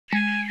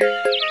Baby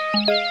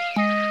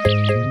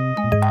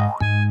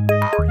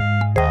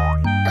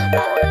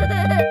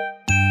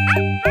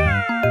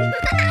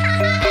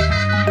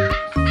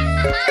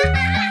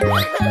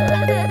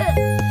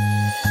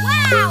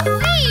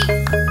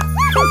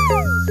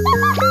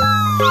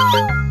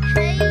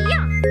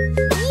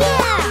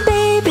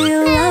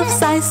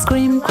loves ice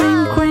cream,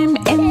 cream, cream,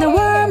 in the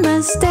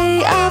warmest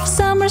day of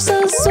summer,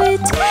 so sweet.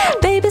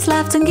 Babies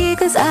laugh and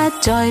giggles, a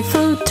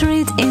joyful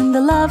treat in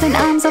the loving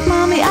arms of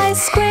mommy.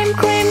 Ice cream,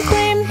 cream,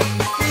 cream.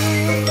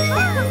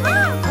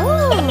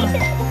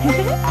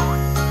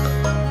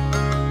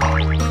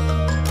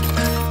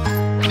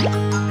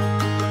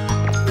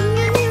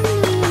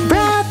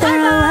 Brother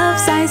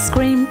loves ice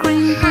cream,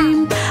 cream,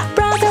 cream.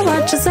 Brother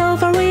watches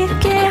over with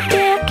care,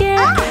 care,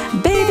 care.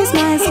 Baby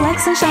smiles like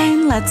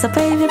sunshine, lets a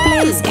baby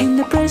place in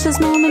the precious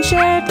moment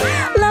shared.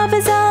 Love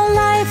is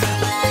alive.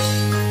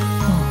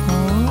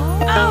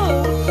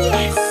 Oh,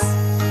 yes!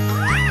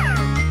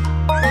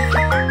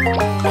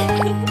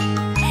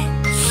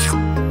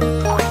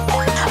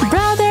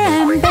 Brother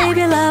and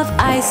baby love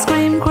ice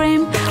cream,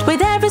 cream.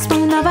 With every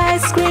spoon of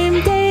ice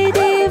cream they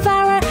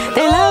devour.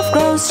 Their love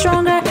grows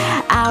stronger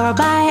hour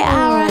by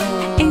hour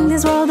in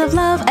this world of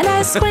love and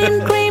ice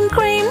cream, cream,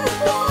 cream.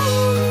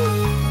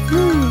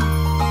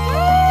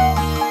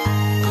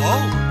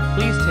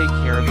 Please take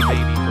care of the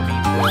baby for me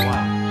for a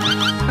while.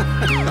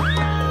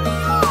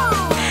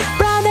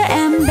 Brother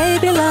and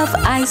baby love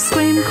ice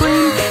cream,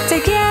 cream.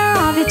 Take care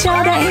of each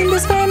other in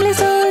this family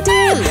so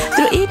dear.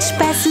 Through each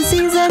passing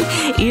season,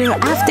 year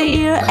after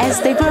year, as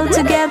they grow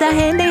together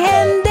hand in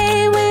hand,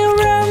 they will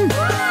run.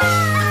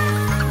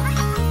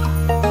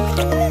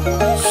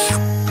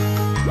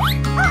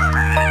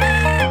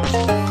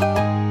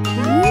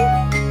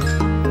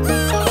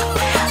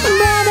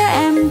 Brother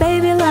and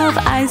baby love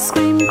ice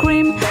cream,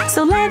 cream.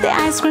 So let the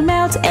ice cream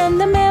melt and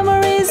the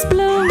memories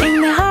bloom.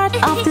 In the heart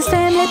of this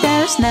family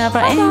there's never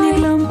any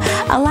gloom.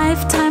 A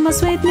lifetime of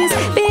sweetness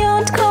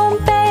beyond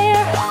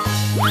compare.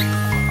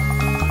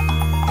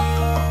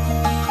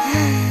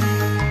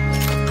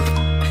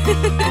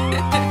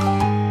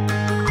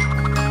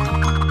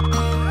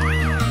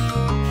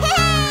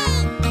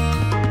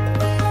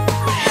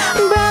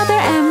 Brother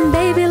and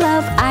baby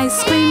love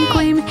ice cream,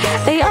 cream.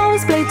 They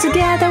always play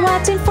together,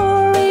 watching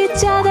for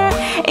each other.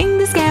 In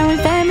this caring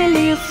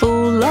family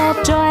full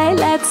of joy,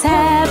 let's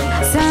have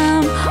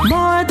some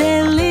more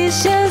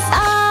delicious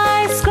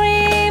ice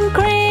cream,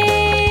 cream.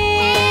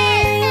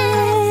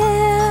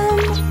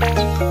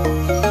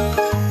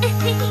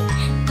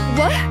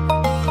 What?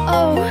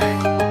 Oh.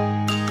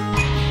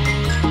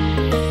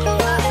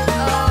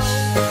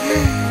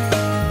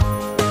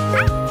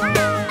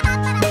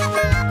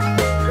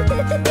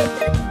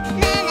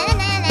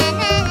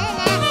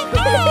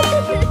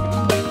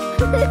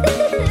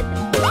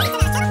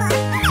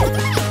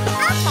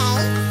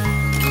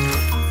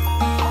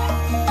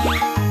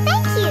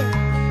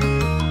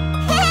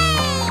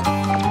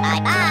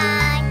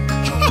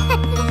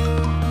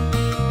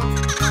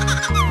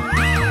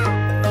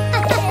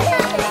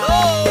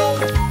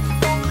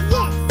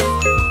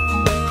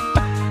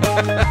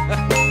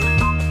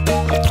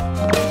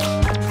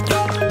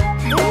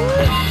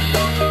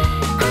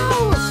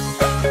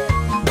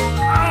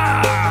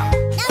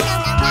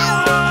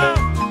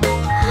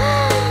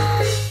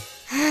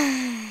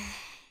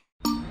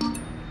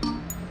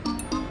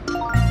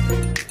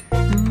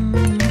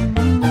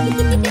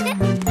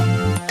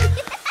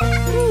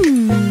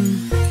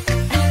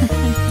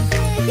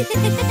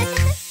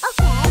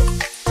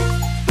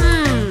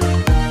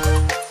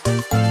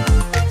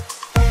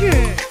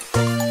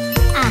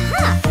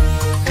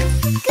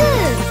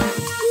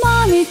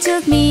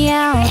 Took me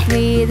out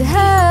with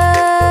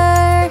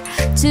her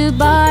to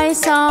buy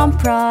some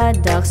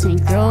products in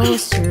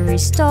grocery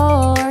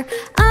store.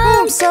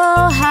 I'm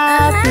so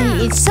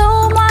happy, it's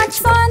so much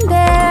fun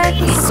there.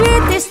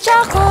 Sweetest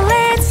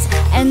chocolates,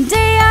 and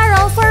they are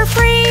all for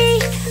free.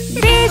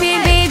 Baby,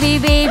 baby,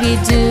 baby,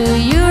 do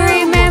you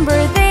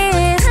remember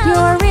this?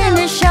 You're in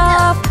the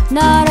shop,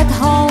 not at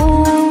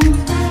home.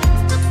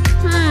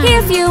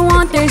 If you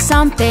want there's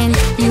something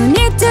you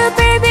need to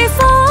pay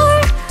before.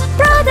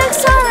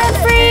 Products aren't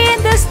free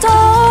in the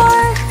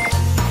store.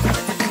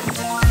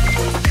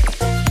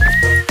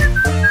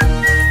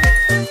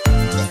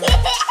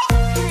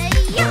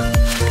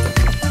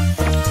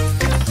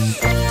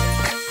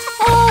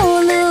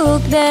 Oh,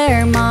 look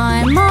there,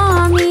 my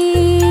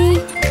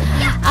mommy.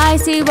 I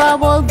see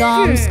bubble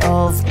gums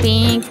of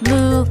pink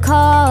blue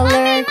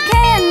color.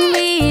 Can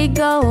we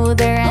go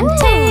there and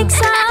take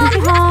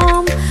some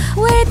home?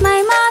 With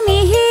my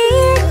mommy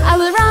here, I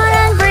will run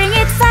and bring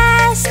it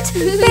fast.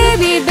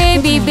 Baby,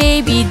 baby,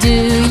 baby,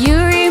 do you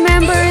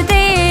remember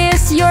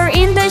this? You're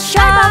in the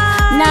shop,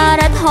 not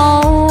at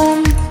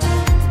home.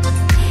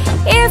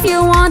 If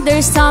you want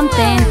there's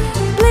something,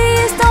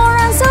 please don't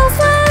run so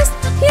fast.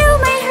 You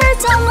may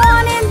hurt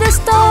someone in the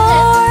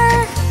store.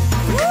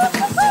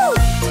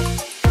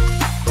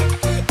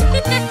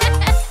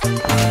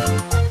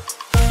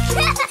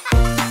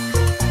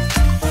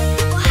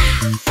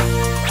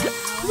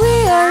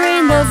 We are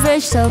in the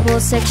vegetable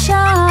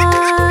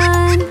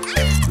section.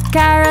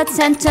 Carrots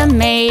and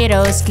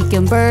tomatoes,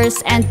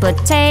 cucumbers and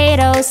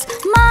potatoes.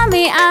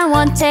 Mommy, I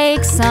want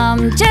take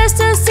some just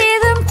to see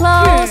them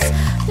close.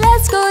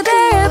 Let's go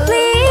there,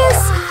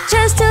 please,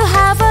 just to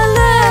have a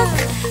look.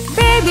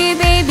 Baby,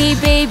 baby,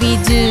 baby,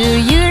 do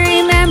you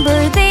remember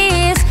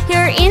this?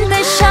 You're in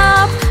the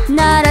shop,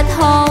 not at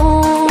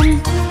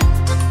home.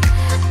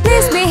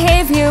 Please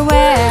behave here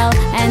well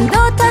and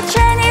don't touch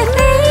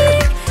anything.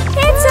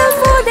 It's a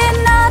food and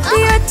not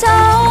your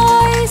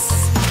toys.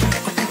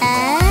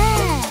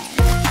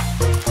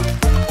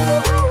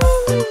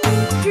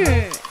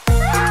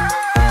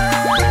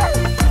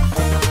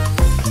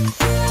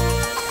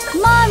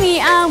 Mommy,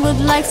 I would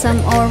like some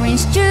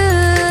orange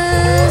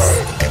juice.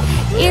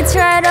 It's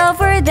right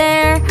over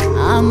there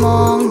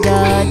among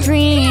the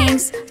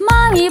drinks.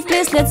 Mommy,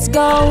 please let's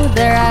go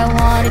there. I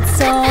want it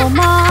so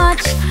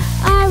much.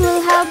 I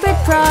will have bread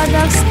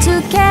products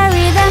to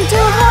carry them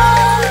to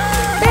home.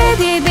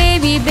 Baby,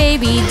 baby,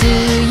 baby, do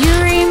you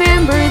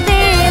remember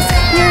this?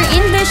 You're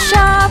in the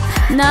shop,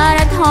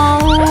 not at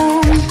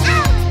home.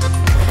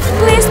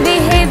 Please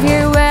behave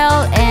here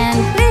well and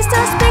please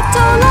don't speak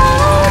too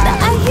loud.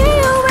 I hear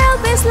you well,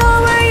 please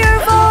lower your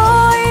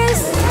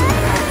voice.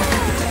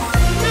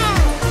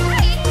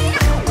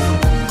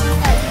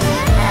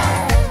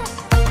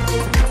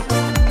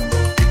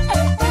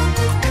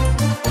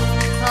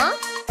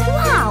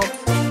 Wow!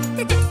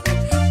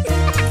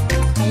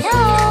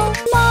 Hello!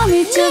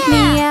 Mommy took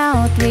me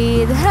out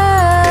with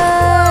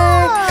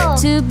her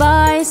to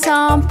buy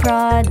some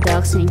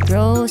products in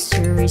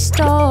grocery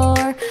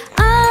store.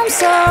 I'm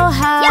so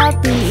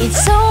happy,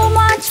 it's so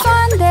much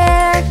fun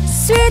there.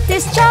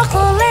 Sweetest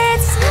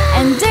chocolates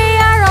and they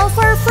are all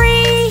for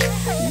free.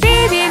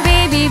 Baby,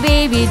 baby,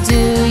 baby,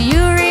 do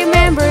you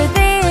remember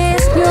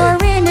this? You're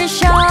in the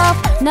shop,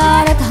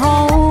 not at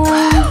home.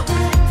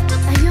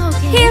 Are you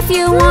okay? If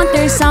you want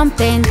there's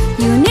something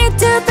you need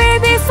to pay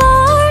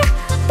before.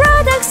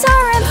 Products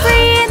aren't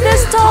free in the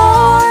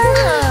store.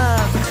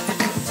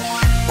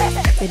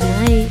 Good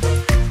night.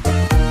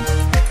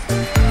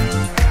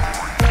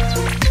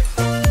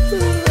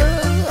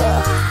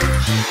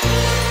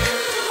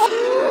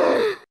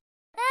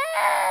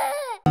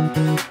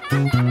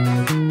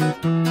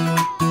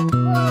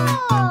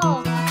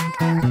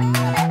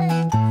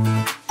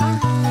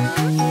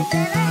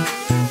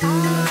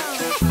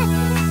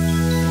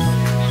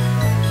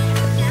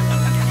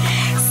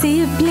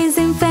 Siblings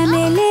and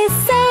family,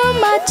 so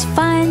much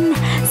fun,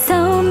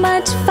 so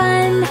much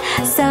fun,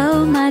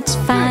 so much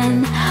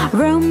fun.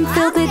 Room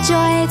filled with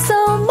joy,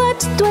 so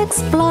much to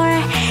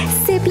explore.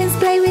 Siblings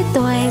play with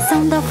toys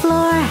on the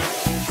floor.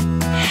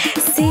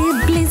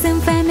 Siblings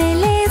and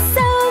family,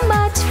 so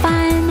much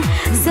fun,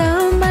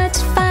 so much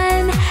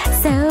fun,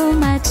 so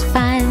much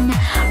fun.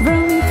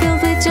 Room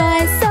filled with joy,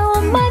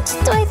 so much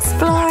to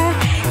explore.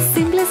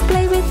 Siblings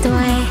play with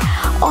toy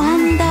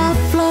on the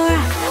floor.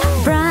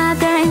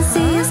 Brother and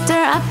sister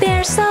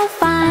appear so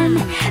fun.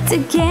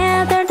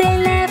 Together they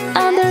laugh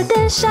under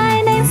the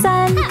shining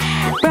sun.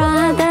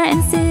 Brother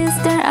and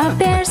sister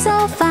appear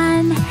so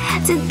fun.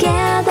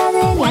 Together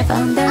they laugh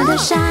under the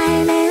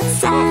shining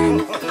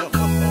sun.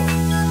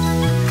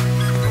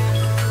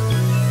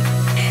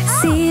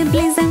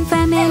 Siblings and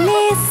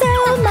family, so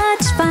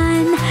much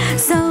fun,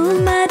 so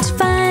much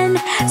fun,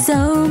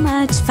 so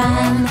much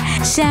fun.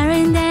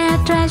 Sharing their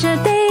treasure,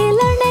 they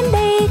learn and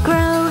they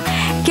grow.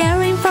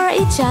 Caring for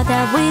each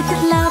other with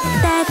love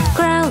that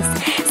grows.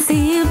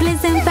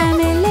 Siblings and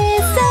family,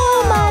 so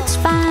much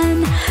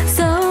fun,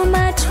 so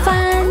much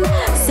fun,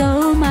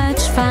 so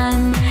much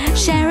fun.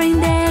 Sharing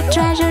their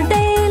treasure,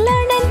 they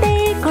learn and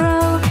they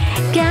grow.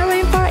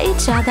 Caring for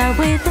each other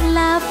with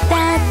love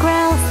that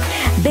grows.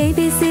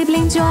 Baby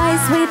sibling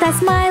joys with a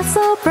smile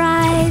so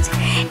bright.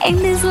 In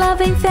this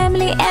loving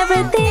family,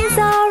 everything's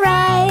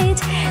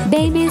alright.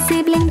 Baby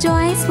sibling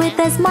joys with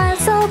a smile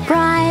so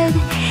bright.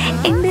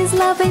 In this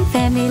loving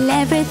family,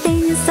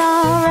 everything's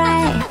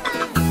alright.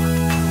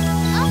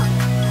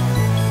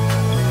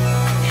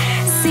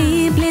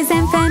 Siblings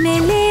and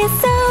family,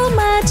 so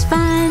much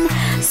fun,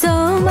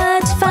 so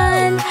much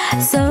fun,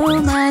 so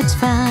much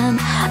fun.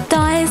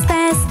 Toys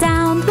passed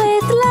down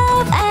with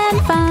love and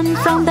fun.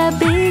 From the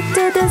big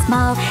to the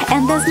small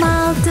and the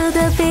small to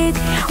the big.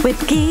 With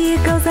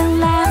giggles and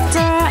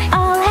laughter,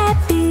 all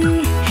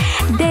happy.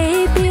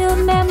 They build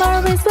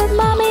memories with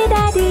mommy,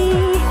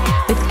 daddy.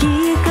 With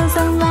giggles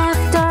and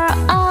laughter,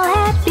 all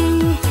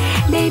happy.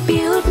 They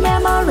build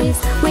memories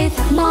with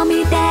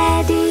mommy,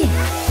 daddy.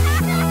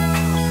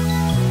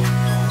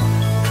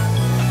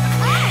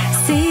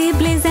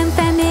 Siblings and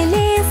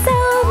family, so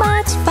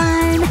much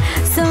fun,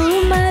 so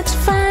much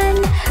fun,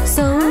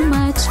 so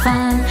much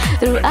fun.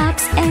 Through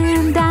ups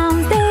and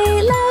downs,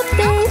 they love,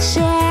 they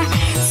share.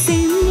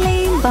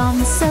 Sibling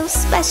bonds so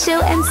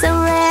special and so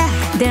rare.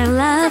 Their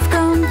love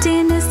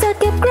continues to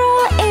keep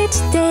growing each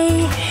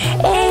day.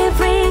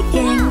 Every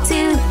game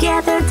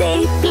together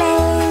they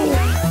play.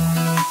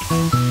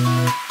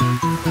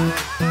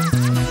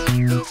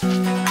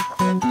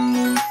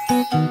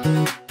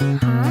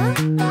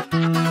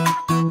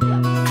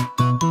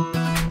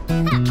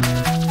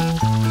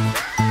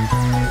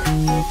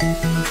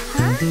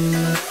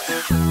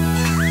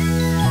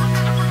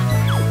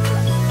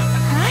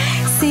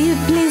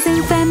 Siblings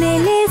and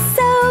family,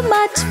 so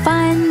much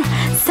fun,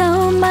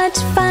 so much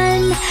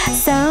fun,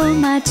 so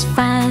much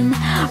fun.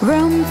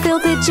 Room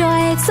filled with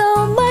joy,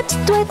 so much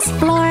to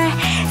explore.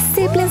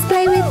 Siblings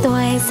play with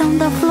toys on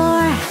the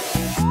floor.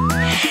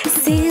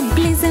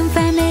 Siblings and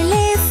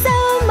family, so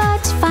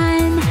much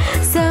fun,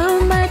 so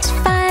much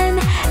fun,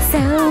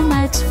 so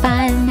much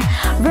fun.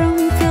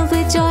 Room filled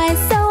with joy,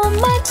 so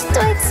much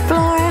to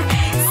explore.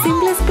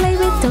 Siblings play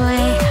with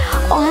toy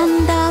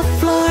on the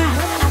floor.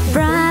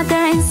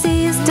 Brother and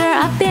sister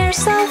appear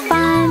so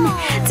fun.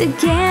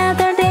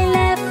 Together they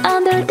laugh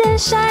under the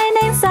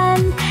shining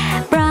sun.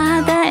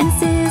 Brother and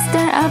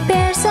sister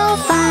appear so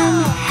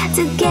fun.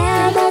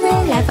 Together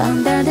they laugh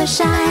under the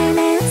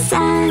shining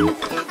sun.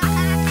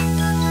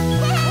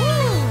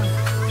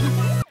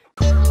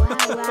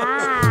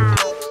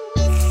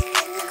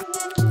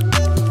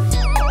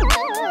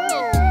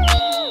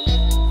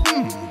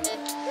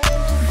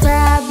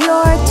 Grab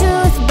your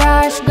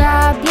toothbrush,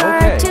 grab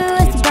your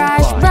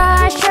toothbrush,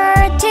 brush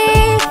your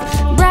teeth,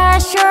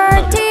 brush your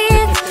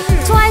teeth.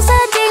 Twice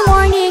a day,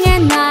 morning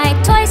and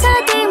night, twice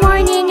a day,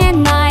 morning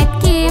and night.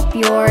 Keep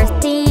your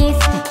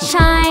teeth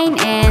shine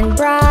and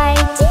bright.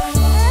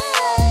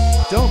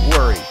 Don't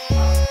worry.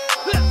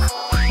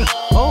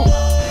 Oh.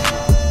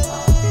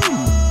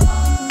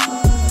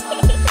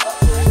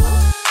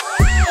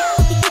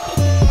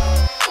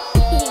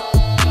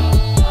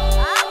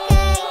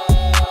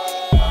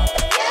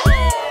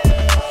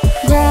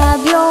 Grab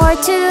your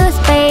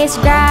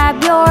toothpaste,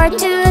 grab your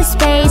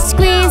toothpaste.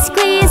 Squeeze,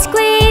 squeeze,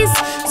 squeeze,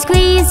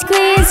 squeeze,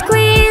 squeeze,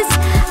 squeeze.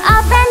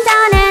 Up and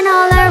down and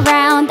all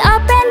around,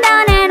 up and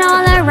down and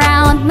all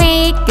around.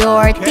 Make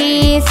your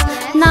teeth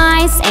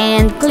nice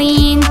and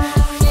clean.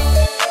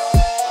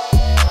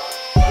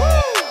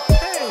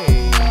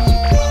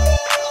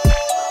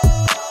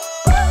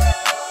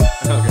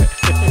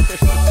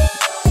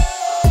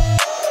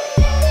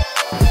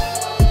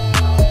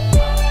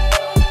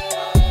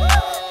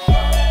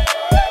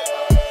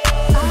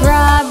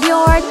 Grab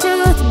your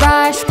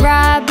toothbrush,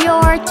 grab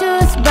your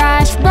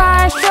toothbrush,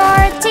 brush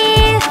your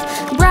teeth,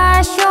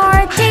 brush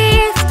your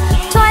teeth.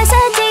 Twice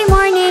a day,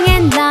 morning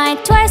and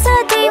night, twice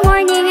a day,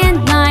 morning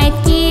and night.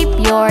 Keep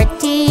your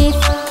teeth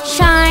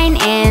shine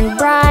and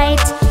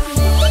bright.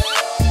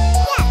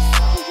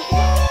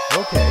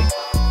 Okay.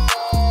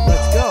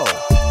 Let's go.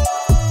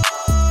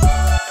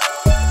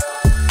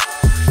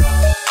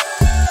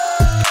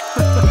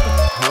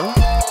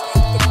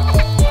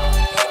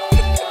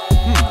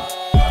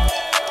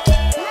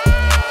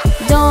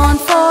 Don't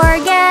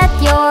forget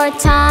your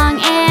tongue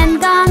and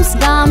gums,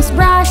 gums.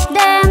 Brush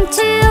them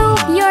too,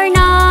 you're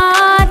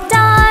not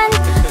done.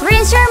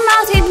 Rinse your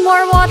mouth with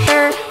more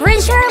water,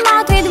 rinse your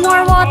mouth with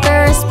more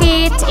water.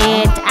 Spit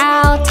it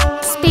out,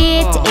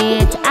 spit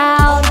it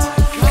out.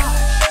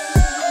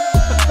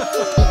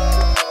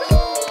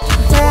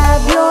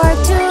 Grab your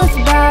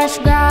toothbrush,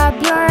 grab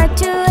your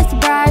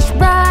toothbrush.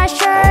 Brush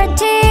your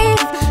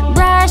teeth,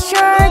 brush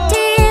your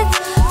teeth.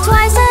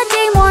 Twice a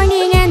day,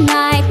 morning and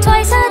night,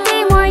 twice a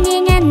day,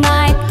 morning and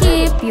night.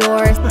 Keep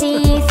your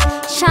teeth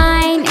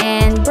shine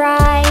and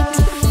bright.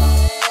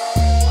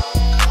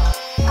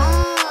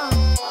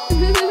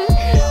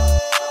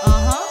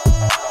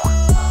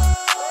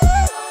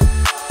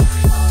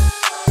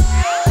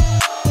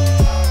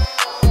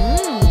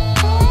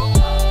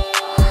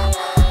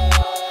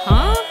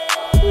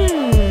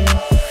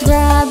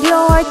 Grab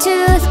your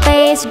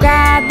toothpaste,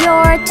 grab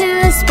your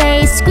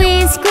toothpaste.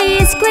 Squeeze,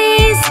 squeeze,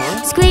 squeeze,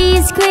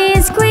 squeeze,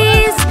 squeeze,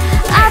 squeeze.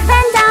 Up and